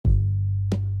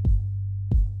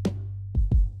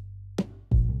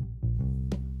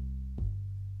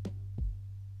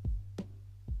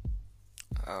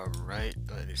Alright,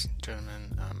 ladies and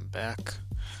gentlemen, I'm back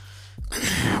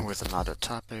with another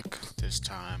topic, this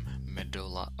time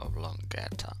medulla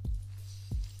oblongata.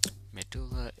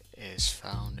 Medulla is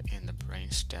found in the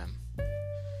brainstem,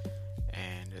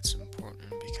 and it's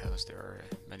important because there are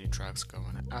many tracts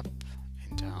going up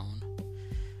and down.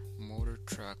 Motor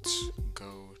tracts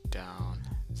go down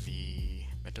the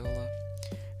medulla,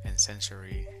 and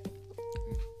sensory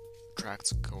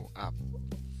tracts go up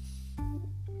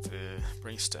the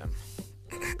brainstem.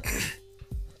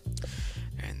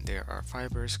 And there are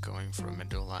fibers going from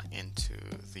medulla into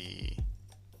the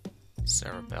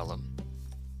cerebellum,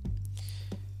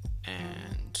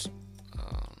 and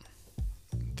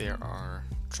there are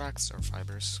tracts or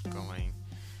fibers going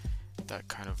that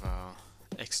kind of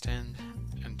extend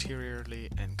anteriorly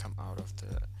and come out of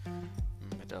the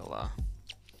medulla,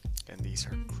 and these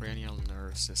are cranial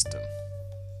nerve system.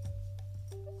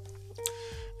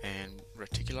 And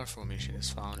reticular formation is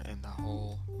found in the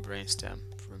whole brainstem,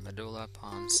 from medulla,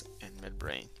 pons, and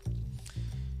midbrain.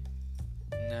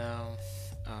 Now,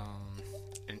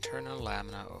 internal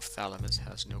lamina of thalamus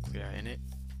has nuclei in it.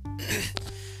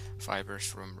 Fibers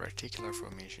from reticular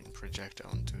formation project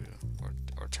onto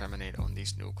or terminate on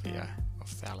these nuclei of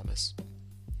thalamus.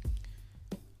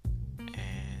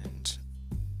 And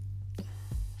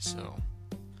so,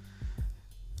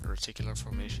 reticular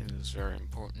formation is very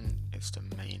important. It's the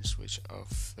main switch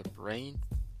of the brain.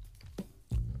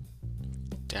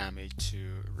 Damage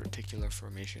to reticular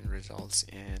formation results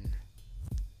in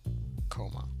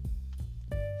coma.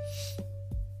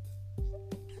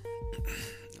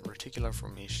 Reticular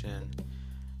formation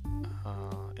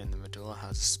in the medulla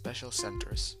has special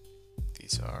centers.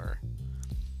 These are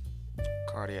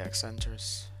cardiac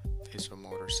centers,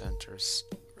 vasomotor centers,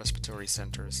 respiratory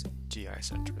centers, GI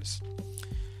centers.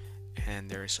 And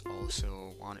there is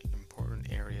also one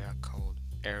important area called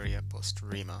area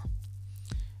postrema.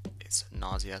 It's a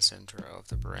nausea center of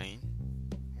the brain,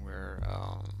 where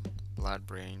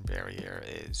blood-brain barrier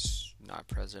is not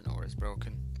present or is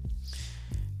broken.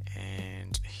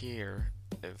 And here,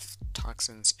 if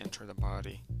toxins enter the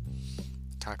body,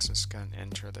 toxins can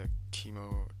enter the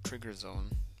chemo trigger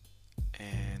zone,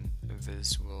 and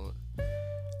this will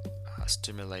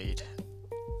stimulate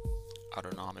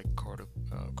autonomic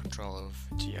control of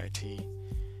GIT,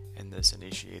 and this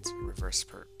initiates reverse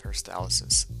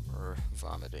peristalsis or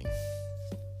vomiting.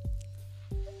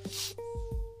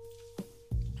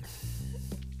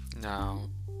 Now,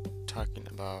 talking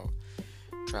about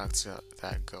tracts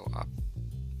that go up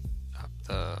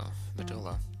the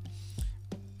medulla,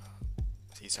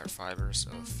 these are fibers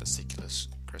of fasciculus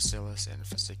gracilis and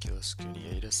fasciculus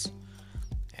cuneatus,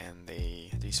 and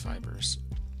these fibers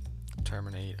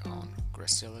terminate on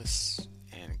gracilis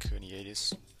and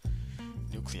cuneatus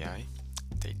nuclei.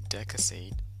 They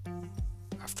decussate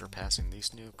after passing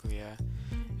these nuclei,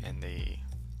 and they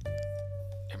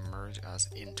emerge as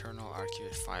internal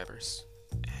arcuate fibers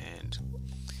and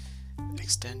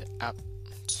extend up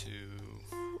to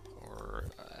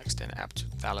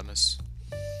thalamus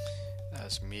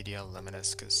as medial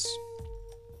lemniscus.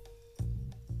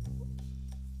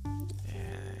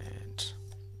 And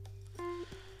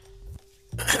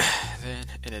then,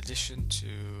 in addition to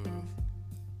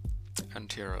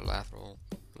anterolateral,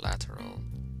 lateral,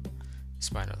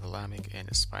 spinothalamic, and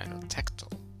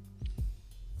spinotectal,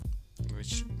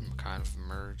 which kind of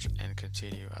merge and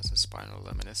continue as a spinal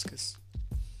lemniscus,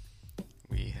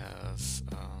 we have,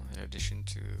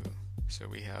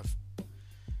 we have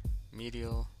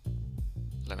medial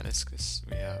lemniscus,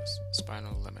 we have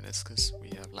spinal lemniscus, we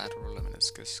have lateral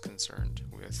lemniscus concerned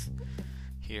with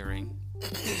hearing.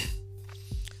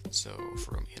 So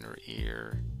from inner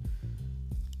ear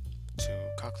to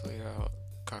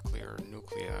cochlear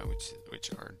nuclei,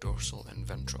 which are dorsal and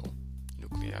ventral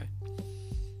nuclei.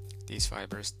 These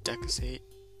fibers decussate,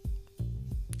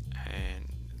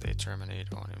 and they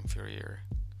terminate on inferior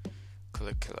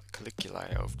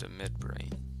colliculi of the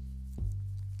midbrain.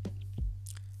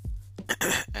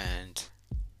 And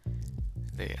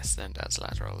they ascend as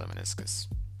lateral lemniscus.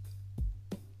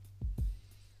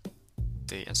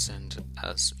 They ascend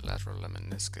as lateral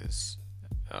lemniscus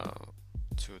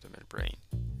to the midbrain,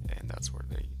 and that's where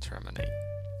they terminate.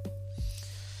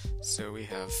 So we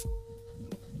have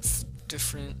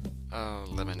different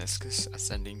lemniscus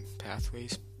ascending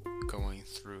pathways going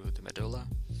through the medulla.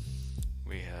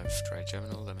 We have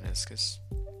trigeminal lemniscus,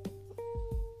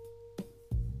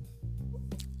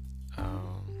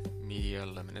 medial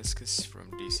lemniscus from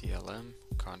DCLM,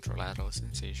 contralateral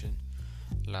sensation,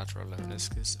 lateral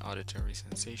lemniscus, auditory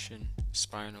sensation,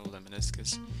 spinal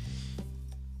lemniscus.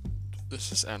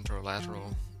 This is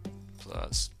anterolateral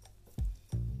plus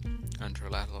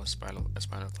anterolateral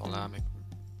spinothalamic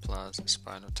plus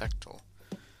spinotectal.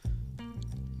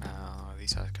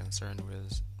 These are concerned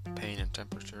with pain and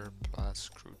temperature plus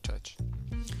crude touch.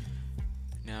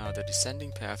 Now the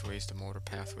descending pathways, the motor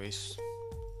pathways,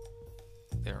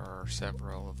 there are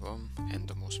several of them, and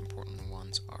the most important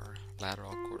ones are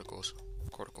lateral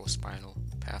corticospinal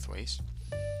pathways.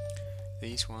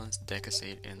 These ones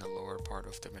decussate in the lower part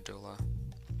of the medulla,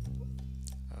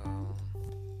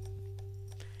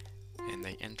 and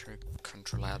they enter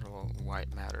contralateral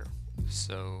white matter.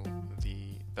 So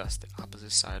thus the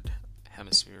opposite side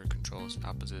hemisphere controls the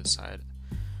opposite side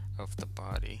of the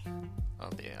body,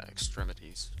 of the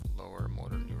extremities, lower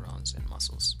motor neurons and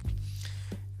muscles.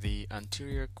 The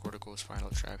anterior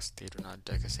corticospinal tracts, they do not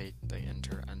decussate, they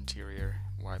enter anterior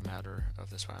white matter of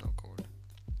the spinal cord.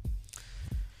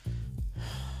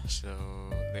 So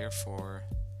therefore,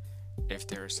 if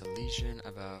there is a lesion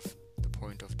above the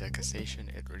point of decussation,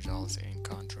 it results in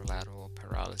contralateral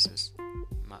paralysis,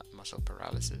 muscle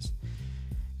paralysis.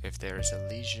 If there is a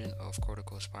lesion of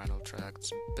corticospinal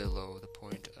tracts below the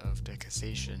point of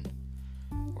decussation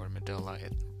or medulla,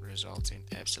 it results in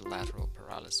ipsilateral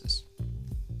paralysis.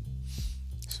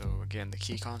 So again, the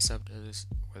key concept is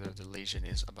whether the lesion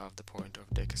is above the point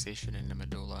of decussation in the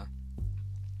medulla,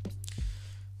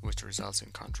 which results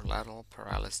in contralateral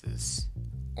paralysis,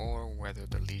 or whether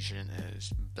the lesion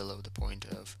is below the point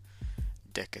of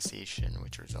decussation,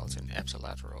 which results in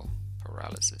ipsilateral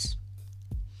paralysis.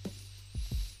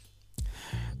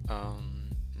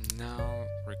 Now,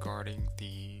 regarding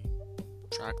the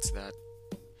tracts that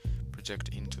project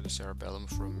into the cerebellum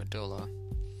from medulla,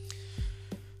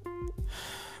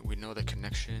 we know the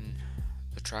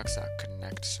tracts that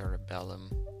connect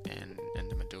cerebellum and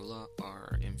the medulla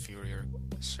are inferior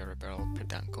cerebellar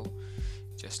peduncle.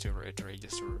 Just to reiterate,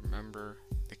 just to remember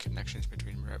the connections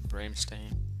between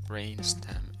brainstem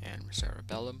and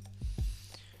cerebellum.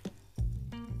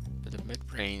 But the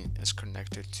midbrain is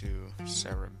connected to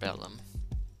cerebellum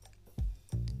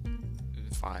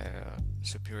via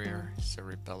superior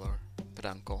cerebellar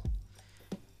peduncle.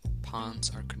 Pons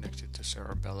are connected to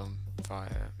cerebellum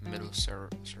via middle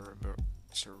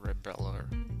cerebellar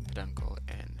peduncle,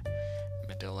 and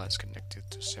medulla is connected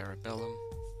to cerebellum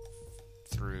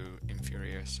through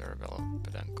inferior cerebellar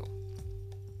peduncle.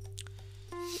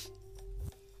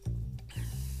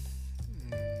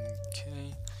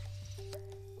 Okay.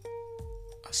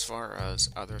 As far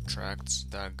as other tracts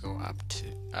that go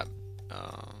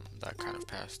that kind of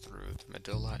pass through the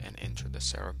medulla and enter the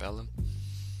cerebellum,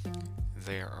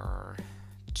 there are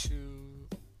two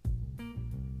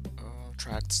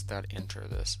tracts that enter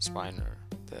the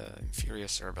the inferior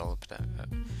cerebellar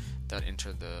that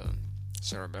enter the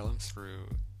cerebellum through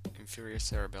inferior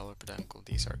cerebellar peduncle.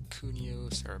 These are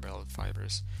cuneo-cerebellar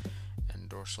fibers and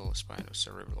dorsal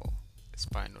spinocerebral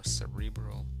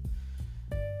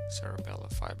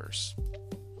cerebellar fibers.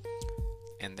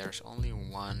 And there's only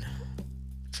one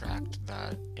tract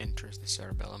that enters the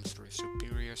cerebellum through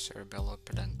superior cerebellar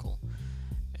peduncle,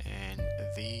 and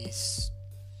these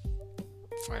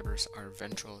fibers are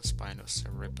ventral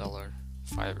spinocerebellar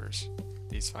fibers.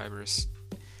 These fibers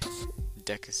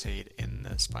decussate in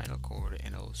the spinal cord,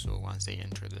 and also once they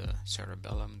enter the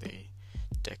cerebellum, they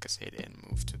decussate and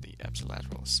move to the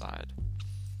ipsilateral side.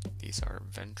 These are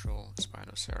ventral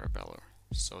spinocerebellar.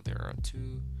 So there are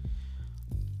two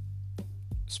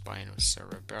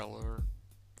spinocerebellar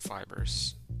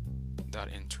fibers that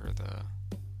enter the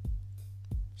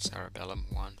cerebellum,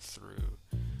 one through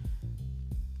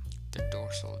the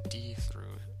dorsal D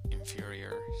through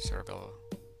inferior cerebellar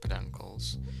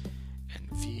peduncles, and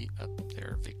V up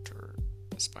there, Victor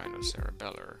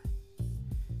spinocerebellar,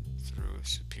 through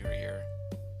superior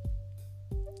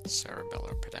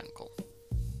cerebellar peduncle.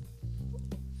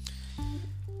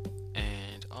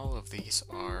 And all of these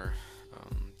are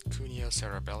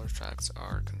cuneo-cerebellar tracts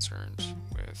are concerned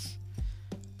with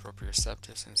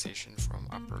proprioceptive sensation from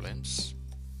upper limbs.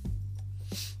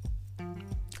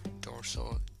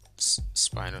 Dorsal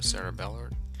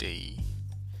spinocerebellar, D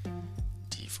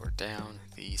for down.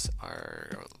 These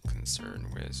are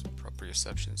concerned with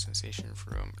proprioception sensation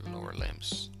from lower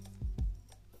limbs.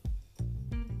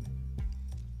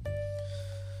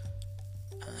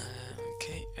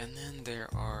 Okay, and then there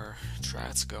are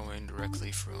tracts going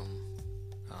directly from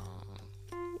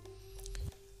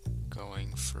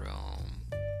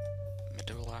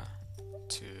medulla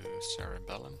to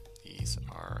cerebellum. These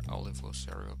are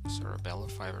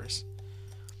olivocerebellar fibers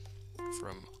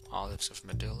from olives of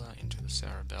medulla into the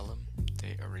cerebellum.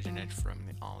 They originate from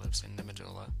the olives in the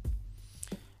medulla,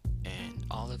 and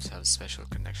olives have a special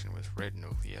connection with red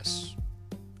nucleus,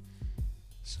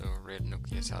 So red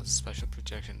nucleus has a special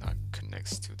projection that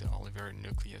connects to the olivary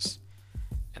nucleus,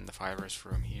 and the fibers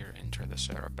from here enter the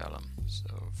cerebellum.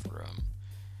 So from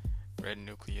red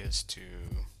nucleus to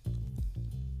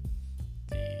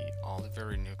the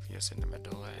olivary nucleus in the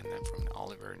medulla, and then from the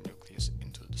olivary nucleus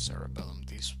into the cerebellum.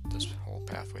 This whole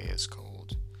pathway is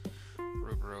called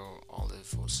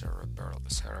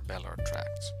rubro-olivocerebellar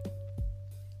tract,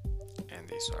 and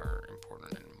these are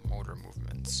important in motor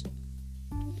movements.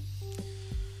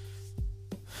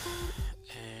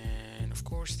 And of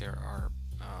course, there are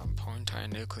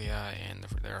pontine nuclei, and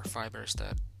there are fibers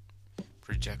that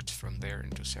project from there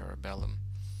into cerebellum,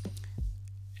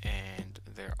 and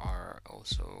there are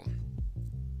also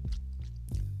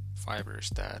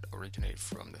fibers that originate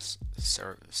from the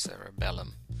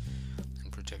cerebellum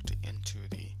and project into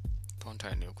the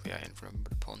pontine nuclei, and from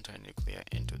the pontine nuclei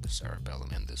into the cerebellum,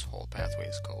 and this whole pathway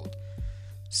is called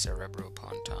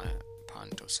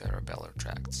cerebropontocerebellar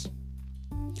tracts.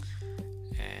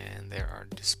 And there are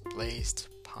displaced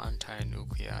pontine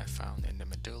nuclei found in the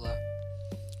medulla,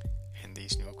 and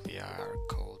these nuclei are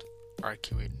called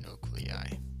arcuate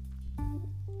nuclei.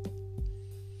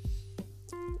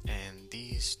 And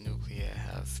these nuclei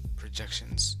have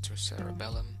projections to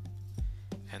cerebellum,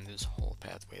 and this whole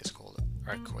pathway is called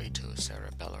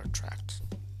arcuatocerebellar tract.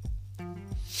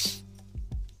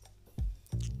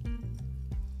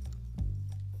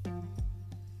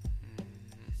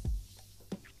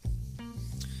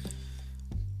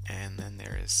 And then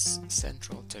there is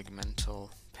central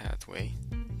tegmental pathway.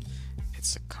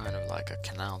 It's a kind of like a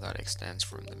canal that extends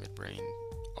from the midbrain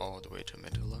all the way to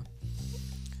medulla.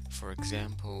 For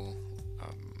example,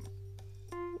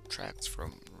 tracts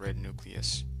from red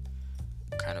nucleus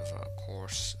kind of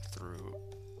course through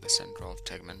the central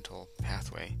tegmental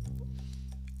pathway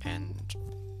and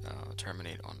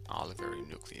terminate on olivary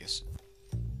nucleus.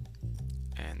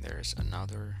 And there's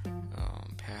another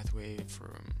pathway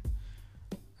from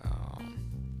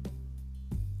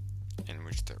in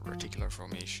which the reticular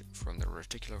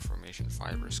formation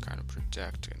fibers kind of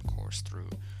project and course through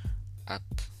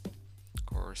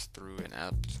and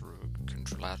up through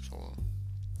contralateral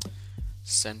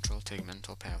central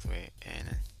tegmental pathway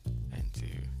and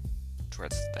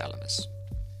towards the thalamus.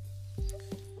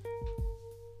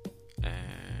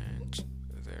 And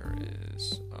there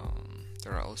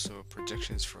are also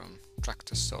projections from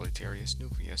tractus solitarius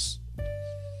nucleus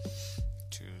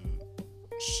to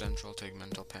central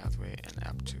tegmental pathway and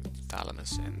up to the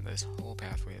thalamus, and this whole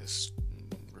pathway is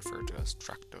referred to as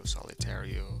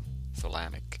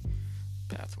tractosolitario-thalamic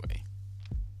pathway.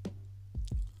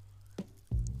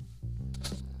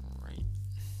 Right.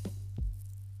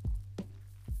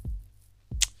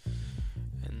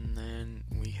 And then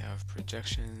we have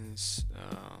projections,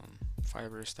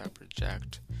 fibers that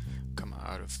come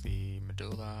out of the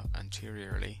medulla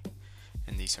anteriorly,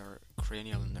 and these are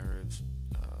cranial nerve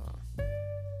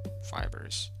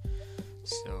fibers.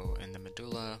 So in the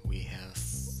medulla we have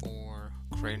 4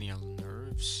 cranial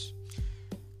nerves,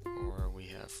 or we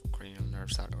have cranial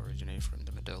nerves that originate from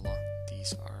the medulla.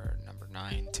 These are number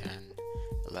 9, 10,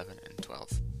 11, and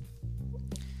 12.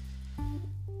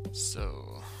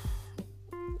 So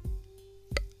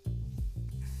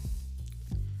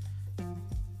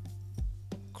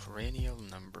cranial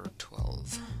number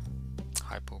 12,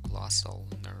 hypoglossal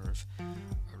nerve,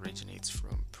 originates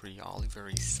from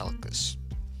preolivary sulcus,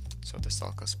 so the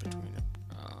sulcus between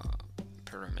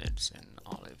pyramids and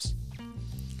olives.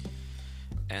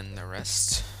 And the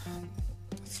rest,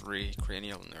 the 3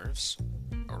 cranial nerves,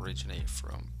 originate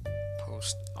from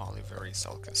post-olivary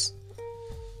sulcus.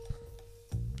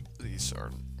 These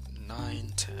are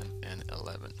 9, 10, and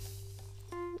 11.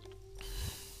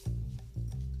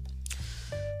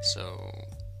 So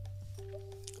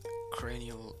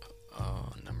cranial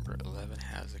number 11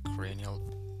 has a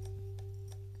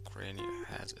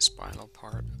has a spinal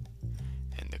part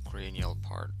and the cranial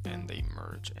part, and they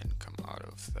merge and come out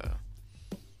of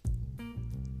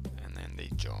and then they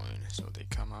join, so they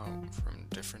come out from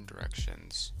different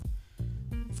directions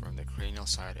from the cranial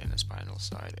side and the spinal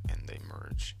side, and they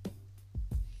merge,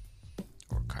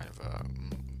 or kind of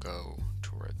go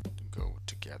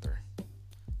together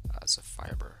as a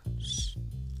fiber.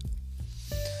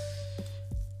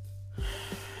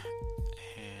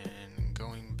 And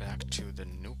going back to the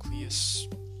nucleus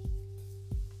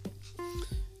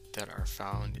that are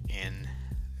found in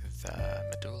the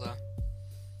medulla,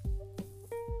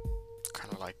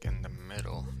 kind of like in the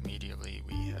middle, medially,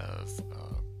 we have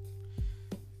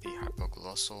the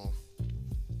hypoglossal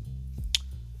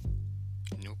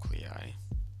nuclei,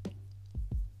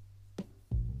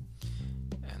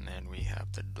 and then we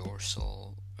have the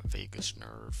dorsal vagus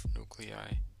nerve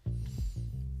nuclei,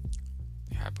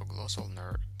 hypoglossal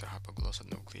nerve, the hypoglossal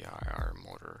nuclei are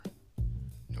motor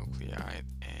nuclei,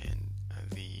 and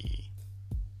the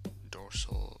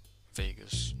dorsal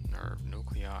vagus nerve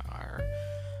nuclei are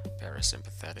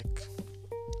parasympathetic.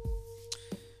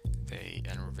 They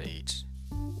innervate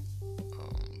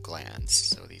glands,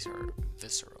 so these are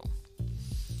visceral,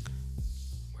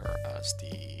 whereas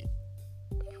the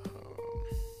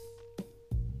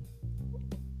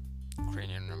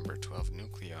cranial number 12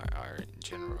 nuclei are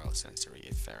general sensory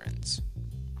efferents.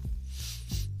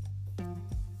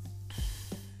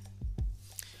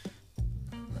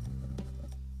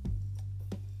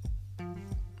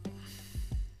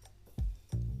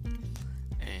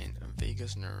 And a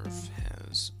vagus nerve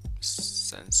has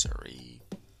sensory,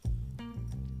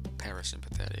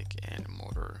 parasympathetic, and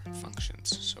motor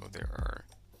functions. So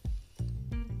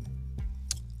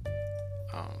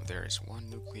there is one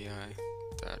nuclei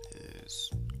that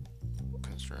is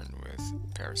concerned with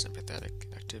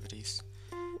parasympathetic activities,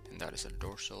 and that is a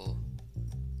dorsal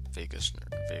vagus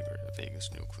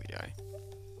nuclei,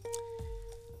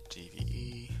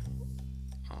 DVE.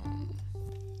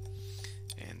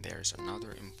 And there's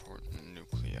another important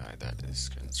nuclei that is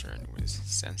concerned with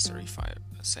sensory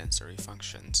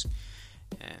functions,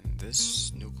 and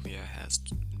this nuclei has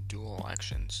dual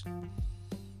actions.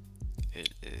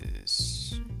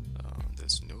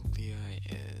 This nuclei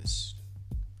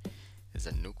is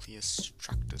a nucleus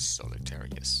tractus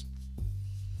solitarius.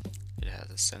 It has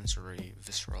a sensory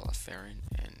visceral afferent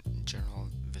and general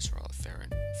visceral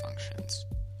afferent functions.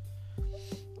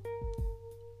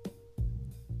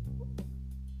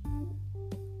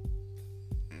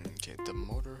 Okay, the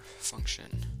motor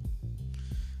function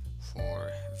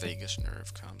for vagus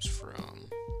nerve comes from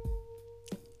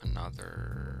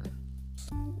another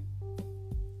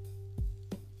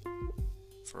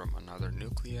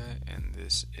nuclei, and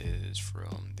this is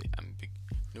from the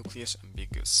nucleus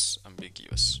ambiguus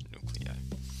nuclei.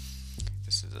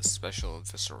 This is a special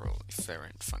visceral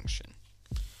efferent function.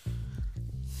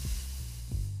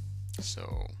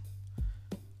 So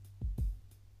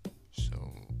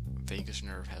vagus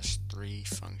nerve has three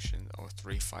functions, or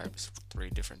three fibers, three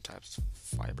different types of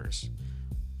fibers.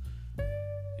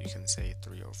 You can say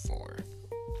 3 or 4.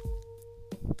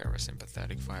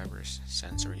 Parasympathetic fibers,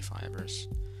 sensory fibers.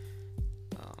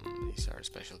 These are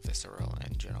special visceral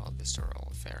and general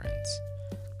visceral efferents,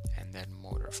 and then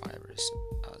motor fibers,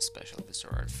 special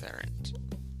visceral efferent.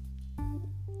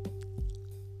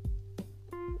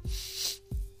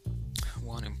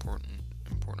 One important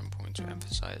point to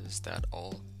emphasize is that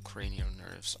all cranial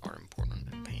nerves are important,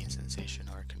 and pain sensation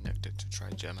are connected to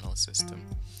trigeminal system.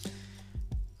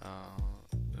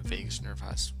 The vagus nerve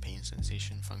has pain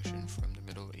sensation function from the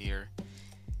middle ear,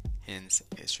 hence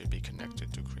it should be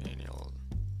connected to cranial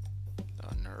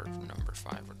nerve number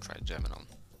 5 or trigeminal.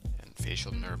 And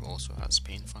facial nerve also has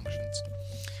pain functions,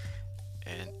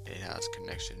 and it has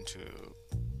connection to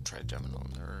trigeminal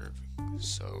nerve,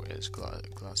 so is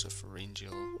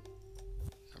glossopharyngeal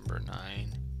number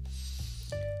 9.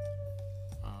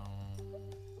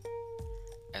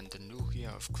 And the nuclei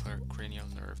of cranial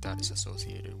nerve that is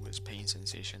associated with pain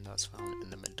sensation that's found in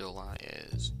the medulla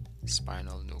is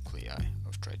spinal nuclei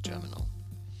of trigeminal.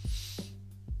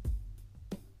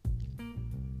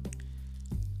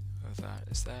 That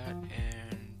is that,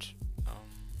 and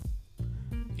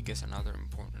I guess another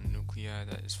important nuclei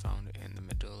that is found in the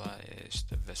medulla is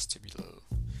the vestibular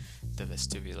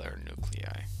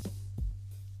nuclei.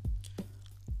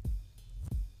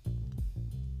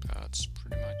 That's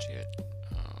pretty much it.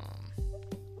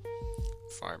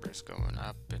 Fibers going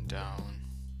up and down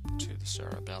to the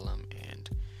cerebellum, and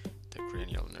the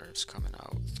cranial nerves coming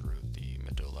out through